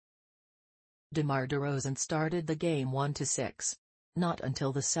DeMar DeRozan started the game 1-6. Not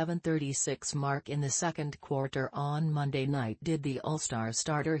until the 7:36 mark in the second quarter on Monday night did the All-Star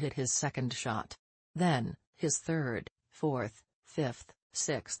starter hit his second shot. Then, his third, fourth, fifth,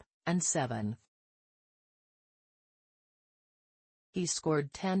 sixth, and seventh. He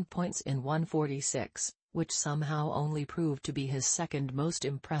scored 10 points in 1:46, which somehow only proved to be his second most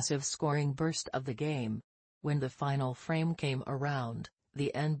impressive scoring burst of the game. When the final frame came around,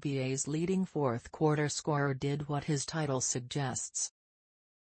 the NBA's leading fourth-quarter scorer did what his title suggests.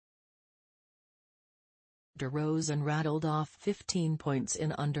 DeRozan rattled off 15 points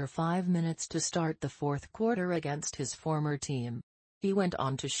in under 5 minutes to start the fourth quarter against his former team. He went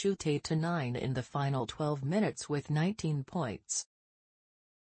on to shoot 8-9 in the final 12 minutes with 19 points.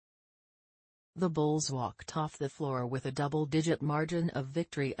 The Bulls walked off the floor with a double-digit margin of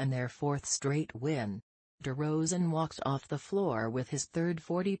victory and their fourth straight win. DeRozan walked off the floor with his third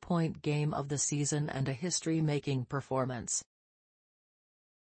 40-point game of the season and a history-making performance.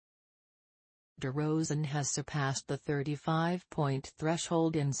 DeRozan has surpassed the 35-point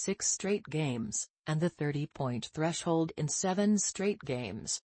threshold in 6 straight games, and the 30-point threshold in 7 straight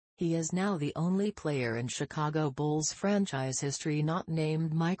games. He is now the only player in Chicago Bulls franchise history not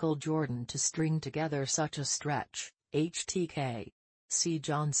named Michael Jordan to string together such a stretch. HTK. C.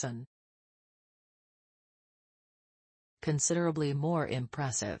 Johnson. Considerably more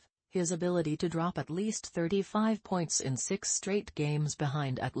impressive, his ability to drop at least 35 points in 6 straight games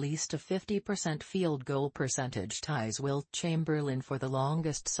behind at least a 50% field goal percentage ties Wilt Chamberlain for the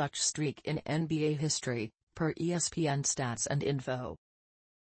longest such streak in NBA history, per ESPN Stats Info.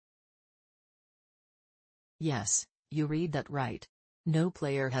 Yes, you read that right. No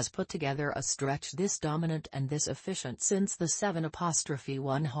player has put together a stretch this dominant and this efficient since the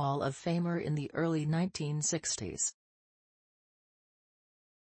 7'1" Hall of Famer in the early 1960s.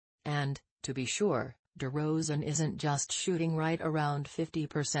 And, to be sure, DeRozan isn't just shooting right around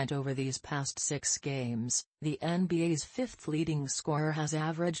 50% over these past 6 games. The NBA's fifth leading scorer has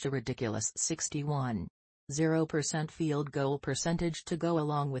averaged a ridiculous 61.0% field goal percentage to go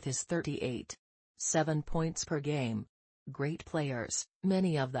along with his 38.7 points per game. Great players,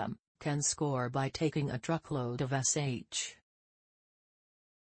 many of them, can score by taking a truckload of sh.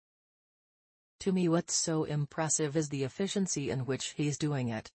 To me, what's so impressive is the efficiency in which he's doing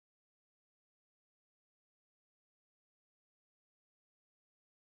it.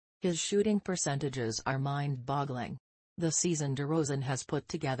 His shooting percentages are mind-boggling. The season DeRozan has put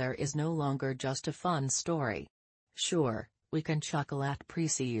together is no longer just a fun story. Sure, we can chuckle at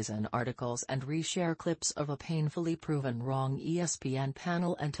preseason articles and reshare clips of a painfully proven wrong ESPN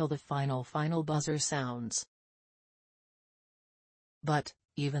panel until the final buzzer sounds. But,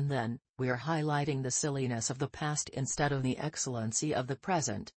 even then, we're highlighting the silliness of the past instead of the excellency of the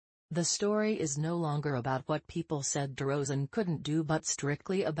present. The story is no longer about what people said DeRozan couldn't do but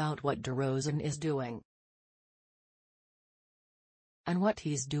strictly about what DeRozan is doing. And what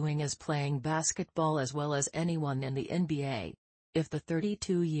he's doing is playing basketball as well as anyone in the NBA. If the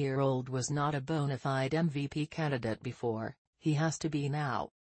 32-year-old was not a bona fide MVP candidate before, he has to be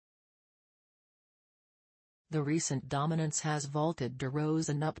now. The recent dominance has vaulted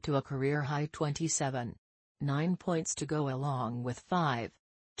DeRozan up to a career-high 27.9 points to go along with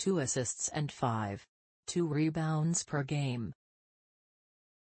 5.2 assists and 5.2 rebounds per game.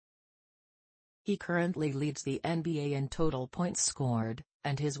 He currently leads the NBA in total points scored,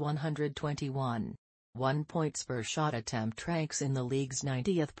 and his 121.1 points per shot attempt ranks in the league's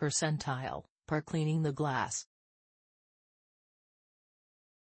 90th percentile, per cleaning the glass.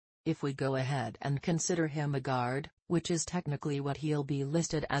 If we go ahead and consider him a guard, which is technically what he'll be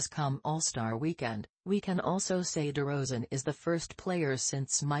listed as come All-Star weekend, we can also say DeRozan is the first player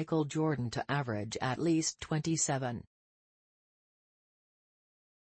since Michael Jordan to average at least 27